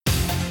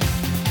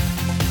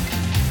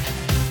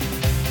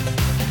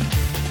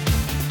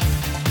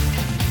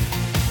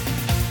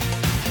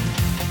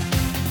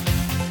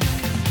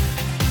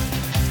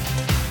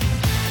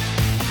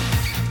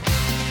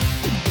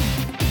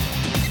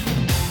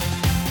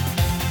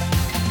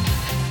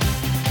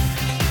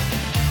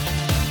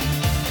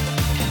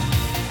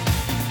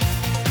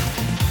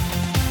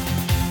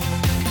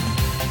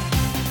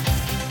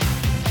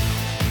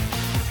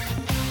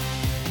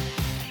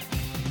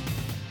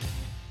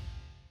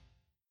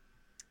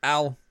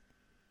Al,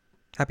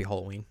 happy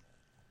Halloween.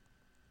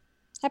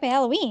 Happy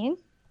Halloween.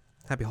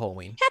 Happy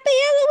Halloween. Happy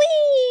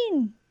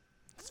Halloween.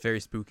 It's very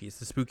spooky. It's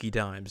the spooky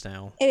times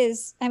now. It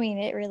is. I mean,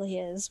 it really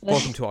is. But...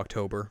 Welcome to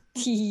October.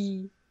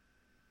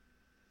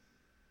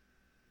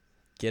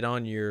 Get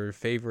on your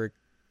favorite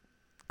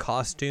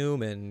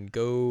costume and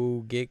go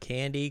get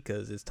candy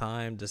because it's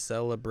time to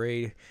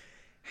celebrate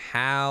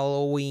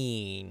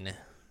Halloween.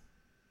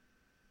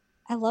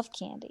 I love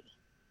candy.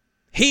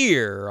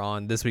 Here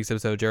on this week's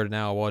episode, Jared and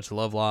Al watch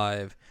Love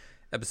Live,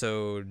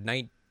 episode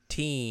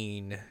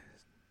 19.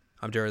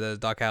 I'm Jared, that is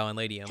Doc Al and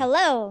Ladium.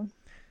 Hello.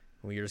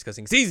 We are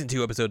discussing season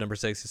 2, episode number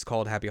 6. It's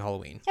called Happy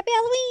Halloween. Happy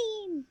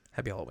Halloween.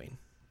 Happy Halloween.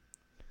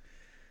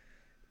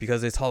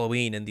 Because it's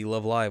Halloween in the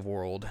Love Live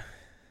world.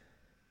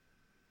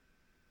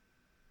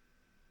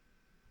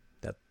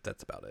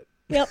 That's about it.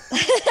 Yep.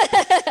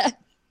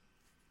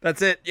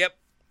 That's it. Yep.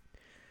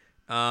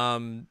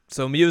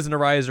 So Muse and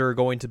Arise are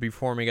going to be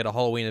performing at a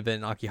Halloween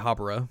event in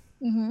Akihabara.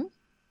 Mm-hmm.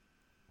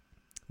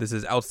 This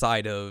is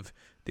outside of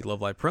the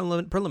Love Live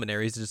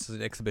preliminaries. It's just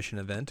an exhibition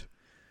event.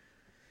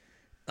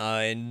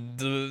 And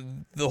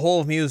the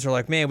whole of Muse are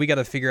like, man, we got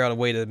to figure out a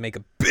way to make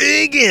a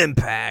big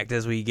impact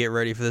as we get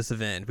ready for this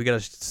event. We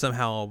got to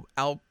somehow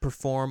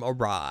outperform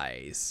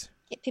Arise.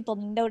 Get people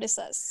to notice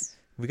us.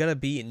 We got to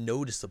be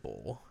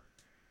noticeable.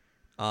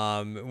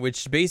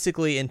 Which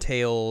basically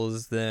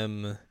entails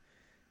them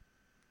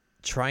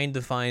trying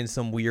to find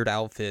some weird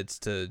outfits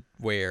to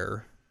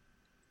wear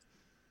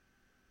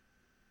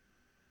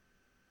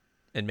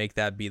and make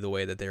that be the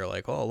way that they're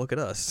like, oh, look at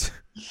us.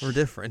 We're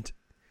different.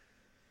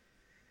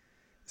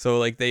 So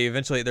like they're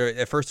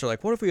at first they're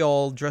like, what if we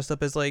all dressed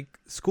up as like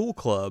school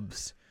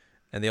clubs?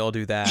 And they all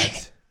do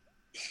that.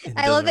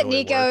 I love that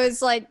really Nico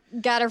is like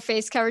got her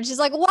face covered. She's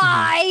like,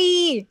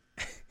 why?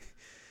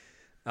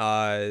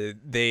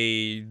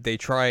 They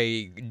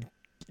try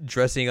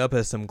dressing up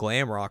as some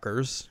glam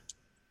rockers.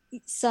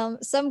 Some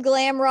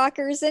glam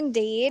rockers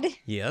indeed.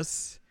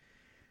 Yes.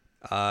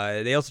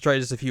 They also tried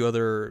just a few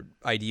other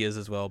ideas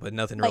as well, but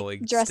nothing like really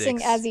dressing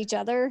sticks. as each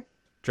other.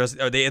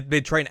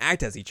 They try and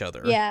act as each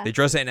other. Yeah. They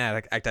dress and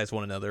act as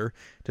one another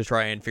to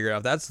try and figure out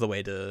if that's the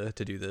way to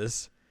do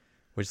this,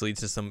 which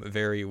leads to some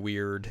very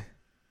weird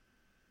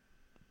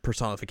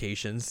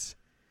personifications.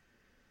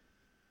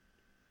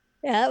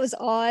 Yeah, that was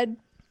odd.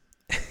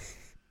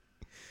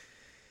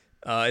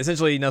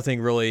 Essentially, nothing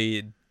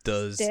really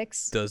does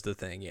Sticks. the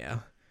thing. Yeah.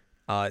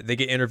 They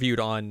get interviewed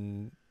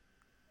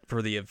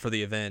for the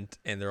event,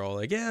 and they're all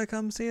like, "Yeah,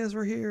 come see us,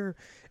 we're here."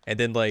 And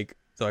then like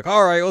they're like,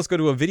 "All right, let's go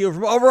to a video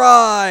from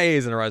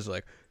Arise." And Arise are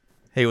like,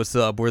 "Hey, what's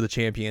up? We're the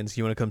champions.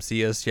 You want to come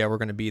see us? Yeah, we're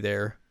gonna be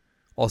there.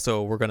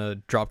 Also, we're gonna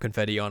drop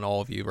confetti on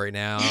all of you right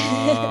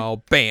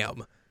now."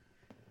 Bam.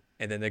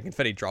 And then the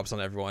confetti drops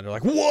on everyone. They're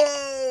like,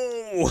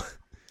 "Whoa!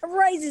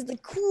 Arise is the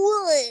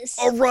coolest.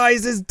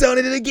 Arise has done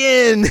it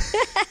again."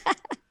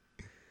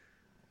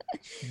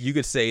 You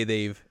could say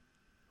they've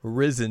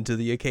risen to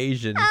the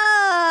occasion.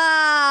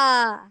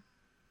 Ah!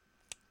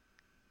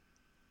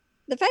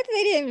 The fact that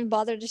they didn't even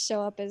bother to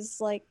show up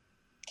is like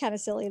kind of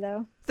silly,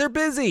 though. They're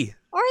busy.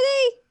 Are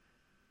they?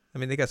 I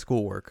mean, they got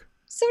schoolwork.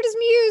 So does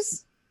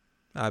Muse.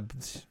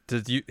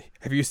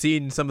 Have you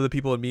seen some of the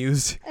people in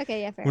Muse?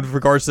 Okay, yeah, fair. With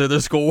regards to their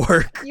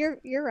schoolwork. You're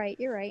right.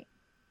 You're right.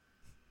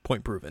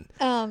 Point proven.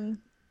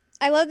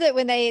 I love that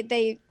when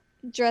they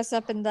dress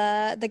up in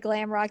the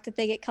glam rock that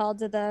they get called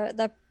to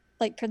the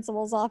like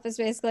principal's office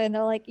basically, and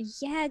they're like,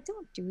 "Yeah,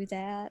 don't do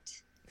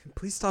that.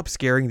 Please stop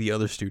scaring the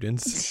other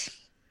students.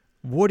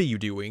 What are you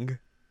doing?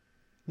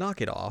 Knock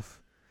it off."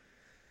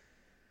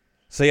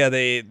 So yeah,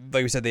 they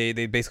like we said,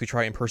 they basically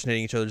try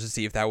impersonating each other to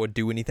see if that would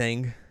do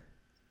anything,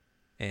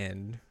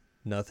 and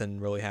nothing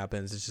really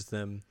happens. It's just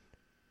them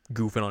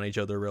goofing on each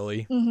other,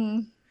 really.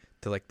 Mm-hmm.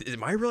 They're like,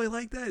 "Am I really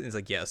like that?" And it's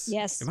like, "Yes."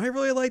 Yes. Am I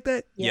really like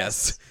that?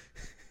 Yes.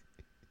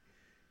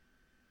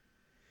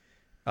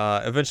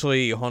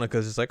 Eventually,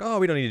 Honoka's just like, "Oh,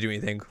 we don't need to do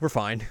anything. We're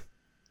fine.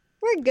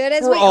 We're good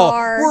as we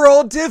are. We're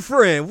all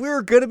different.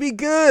 We're gonna be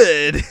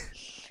good.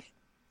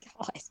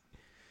 God.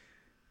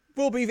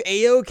 We'll be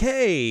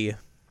A-okay."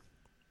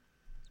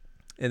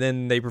 And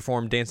then they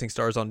perform Dancing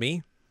Stars on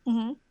Me.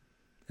 Mm-hmm.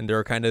 And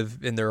they're kind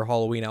of in their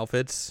Halloween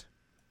outfits.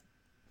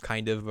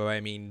 Kind of, I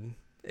mean,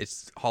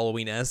 it's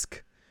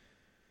Halloween-esque.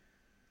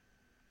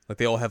 Like,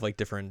 they all have, like,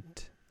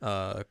 different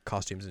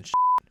costumes and shit.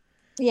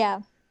 Yeah.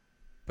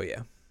 But,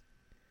 yeah.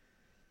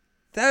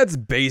 That's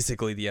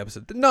basically the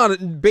episode.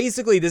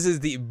 Basically, this is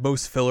the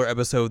most filler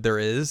episode there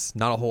is.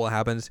 Not a whole lot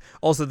happens.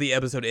 Also, the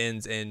episode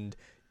ends and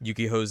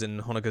Yukiho's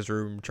in Honoka's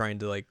room trying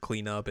to like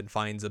clean up and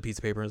finds a piece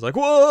of paper and is like,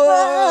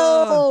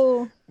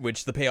 "Whoa!"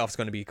 Which the payoff's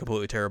going to be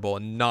completely terrible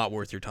and not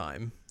worth your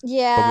time.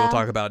 Yeah. But we'll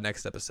talk about it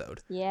next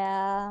episode.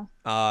 Yeah.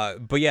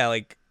 But yeah,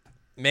 like,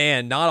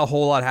 man, not a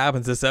whole lot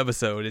happens this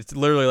episode. It's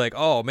literally like,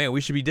 oh man,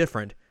 we should be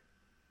different.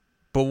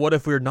 But what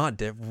if we're not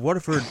different? What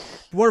if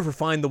we're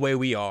fine the way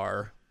we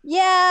are?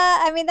 Yeah,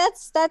 I mean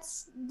that's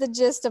the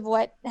gist of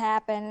what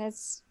happened.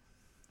 It's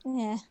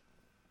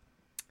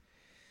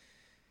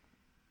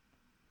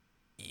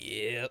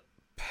Yep.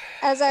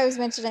 As I was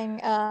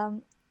mentioning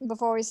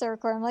before we start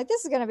recording. I'm like,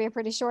 this is going to be a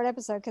pretty short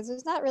episode because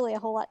there's not really a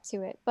whole lot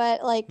to it.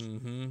 But like,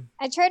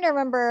 I tried to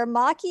remember,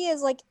 Maki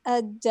is like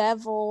a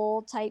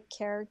devil type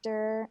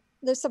character.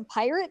 There's some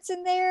pirates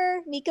in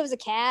there. Nico's a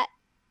cat.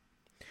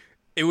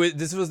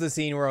 This was the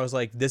scene where I was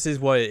like, this is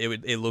what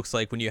it looks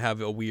like when you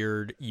have a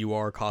weird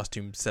UR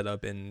costume set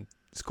up in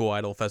School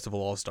Idol Festival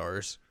All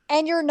Stars.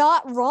 And you're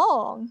not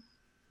wrong.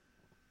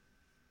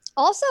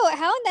 Also,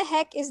 how in the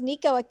heck is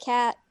Nico a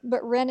cat,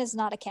 but Ren is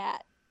not a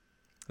cat?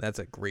 That's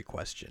a great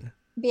question.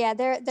 But yeah,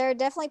 there are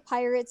definitely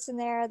pirates in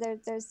there.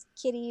 There's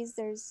kitties,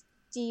 there's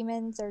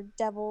demons or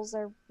devils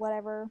or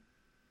whatever,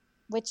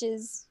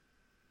 witches.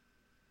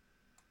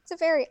 It's a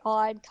very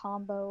odd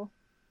combo.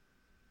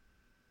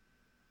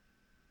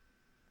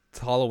 It's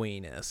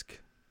Halloween-esque.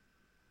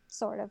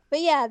 Sort of. But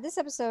yeah, this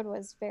episode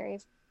was very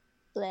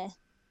bleh.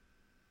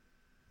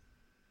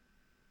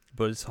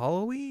 But it's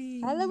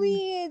Halloween.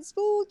 Halloween,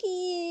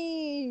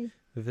 spooky.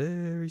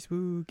 Very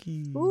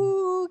spooky.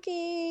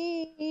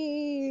 Spooky.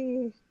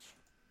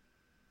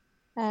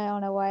 I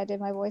don't know why I did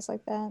my voice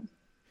like that.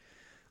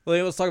 Well,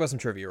 yeah, let's talk about some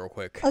trivia real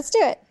quick. Let's do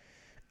it.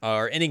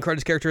 Our ending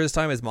credits character this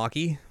time is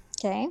Maki.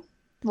 Okay.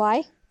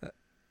 Why?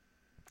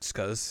 Just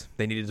because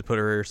they needed to put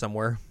her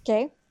somewhere.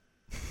 Okay.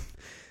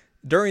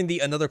 During the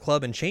Another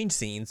Club and Change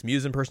scenes,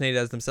 Muse impersonated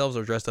as themselves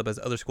or dressed up as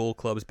other school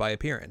clubs by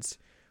appearance.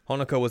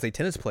 Honoka was a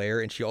tennis player,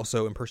 and she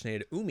also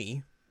impersonated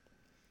Umi.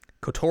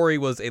 Kotori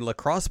was a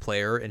lacrosse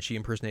player, and she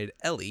impersonated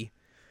Ellie.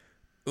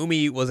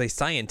 Umi was a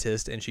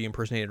scientist, and she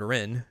impersonated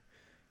Rin.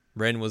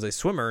 Rin was a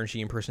swimmer, and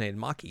she impersonated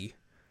Maki.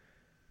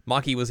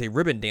 Maki was a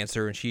ribbon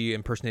dancer, and she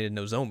impersonated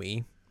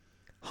Nozomi.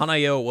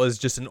 Hanayo was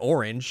just an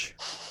orange,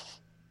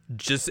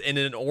 just in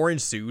an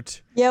orange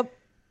suit. Yep.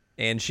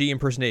 And she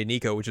impersonated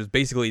Nico, which was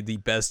basically the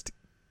best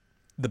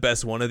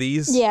one of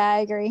these. Yeah, I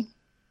agree.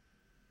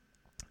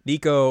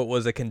 Nico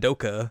was a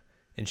kendoka,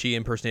 and she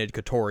impersonated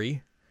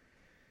Kotori.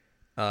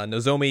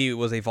 Nozomi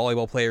was a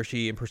volleyball player.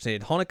 She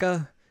impersonated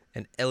Honoka.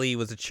 And Ellie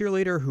was a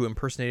cheerleader who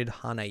impersonated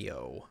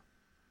Hanayo.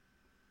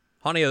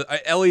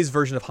 Ellie's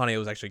version of Hanayo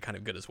was actually kind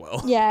of good as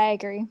well. Yeah, I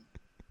agree.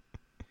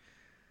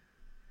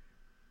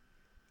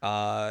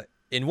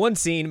 In one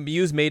scene,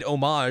 Muse made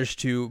homage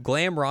to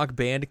glam rock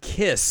band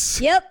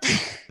Kiss. Yep.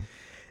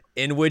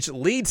 In which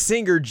lead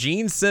singer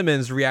Gene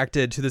Simmons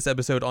reacted to this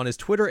episode on his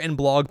Twitter and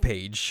blog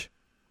page.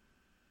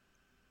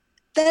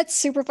 That's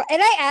super fun.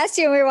 And I asked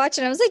you when we were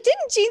watching, I was like,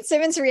 didn't Gene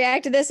Simmons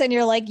react to this? And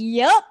you're like,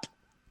 yup.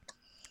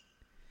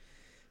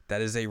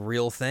 That is a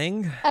real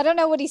thing. I don't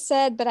know what he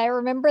said, but I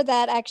remember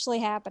that actually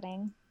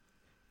happening.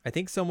 I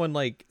think someone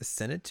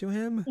sent it to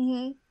him.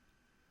 Mm-hmm.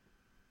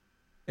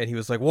 And he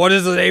was like, what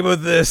is the name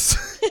of this?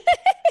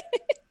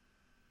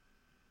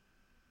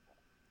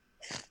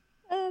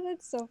 Oh,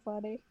 that's so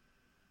funny.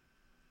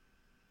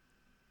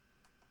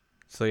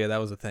 So yeah, that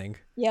was a thing.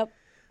 Yep.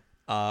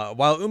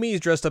 While Umi is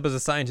dressed up as a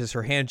scientist,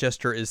 her hand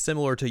gesture is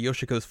similar to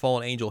Yoshiko's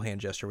fallen angel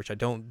hand gesture, which I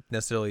don't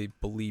necessarily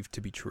believe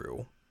to be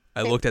true.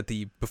 I looked at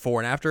the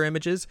before and after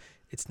images.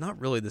 It's not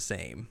really the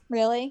same.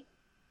 Really?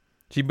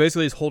 She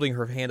basically is holding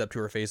her hand up to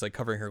her face,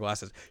 covering her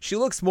glasses. She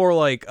looks more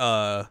like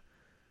Okabe.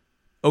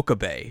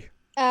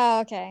 Oh,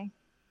 okay.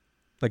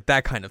 Like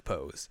that kind of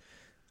pose.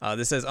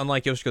 This says,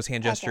 unlike Yoshiko's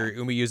hand gesture, Okay.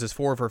 Umi uses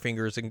 4 of her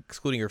fingers,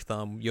 excluding her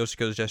thumb.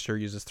 Yoshiko's gesture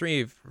uses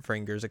 3 of her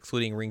fingers,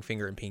 excluding ring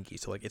finger and pinky.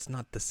 So, it's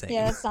not the same.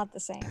 Yeah, it's not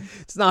the same.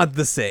 It's not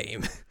the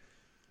same.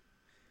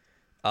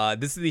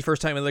 This is the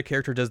first time another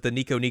character does the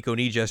Nico Nico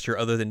Ni gesture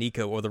other than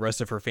Nico or the rest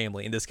of her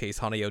family. In this case,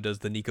 Hanayo does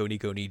the Nico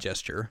Nico Ni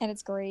gesture. And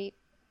it's great.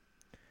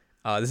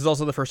 This is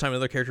also the first time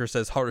another character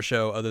says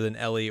Harusho other than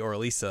Ellie or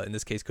Elisa. In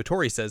this case,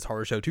 Kotori says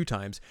Harusho 2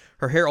 times.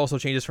 Her hair also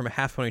changes from a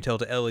half ponytail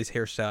to Ellie's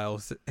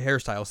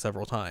hairstyle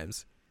several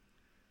times.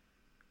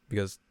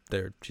 Because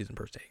she's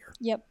impersonating her.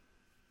 Yep.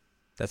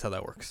 That's how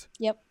that works.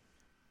 Yep.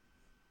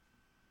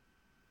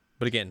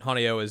 But again,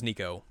 Hanayo is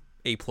Nico.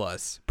 A+.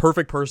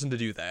 Perfect person to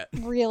do that.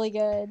 Really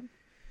good.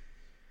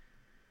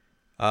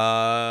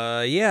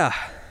 Yeah.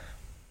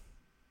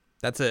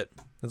 That's it.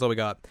 That's all we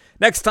got.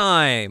 Next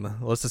time,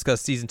 let's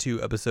discuss season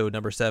 2, episode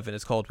number 7.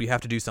 It's called We Have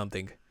to Do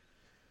Something.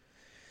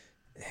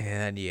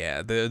 And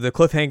yeah, the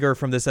cliffhanger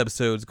from this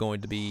episode is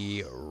going to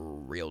be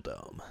real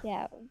dumb.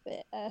 Yeah.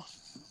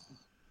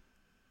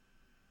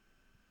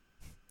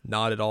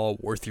 Not at all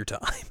worth your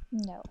time.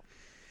 No.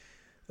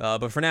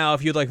 But for now,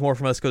 if you'd like more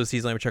from us, go to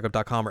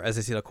seasonlanguagecheckup.com or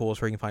sac.cool,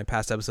 where you can find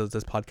past episodes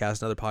of this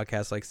podcast and other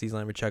podcasts like Season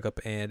Language Checkup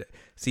and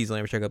Season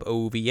Language Checkup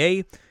OVA.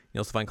 You can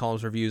also find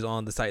columns reviews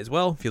on the site as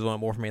well. If you want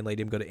more from Ann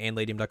Ladium, go to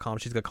annladium.com.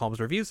 She's got columns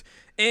reviews.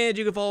 And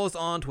you can follow us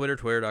on Twitter,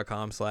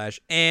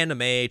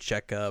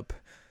 twitter.com/animecheckup.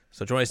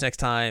 So join us next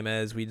time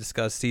as we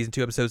discuss Season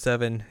 2, Episode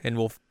 7, and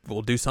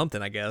we'll do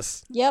something, I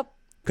guess. Yep.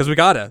 Because we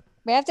gotta.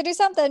 We have to do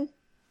something.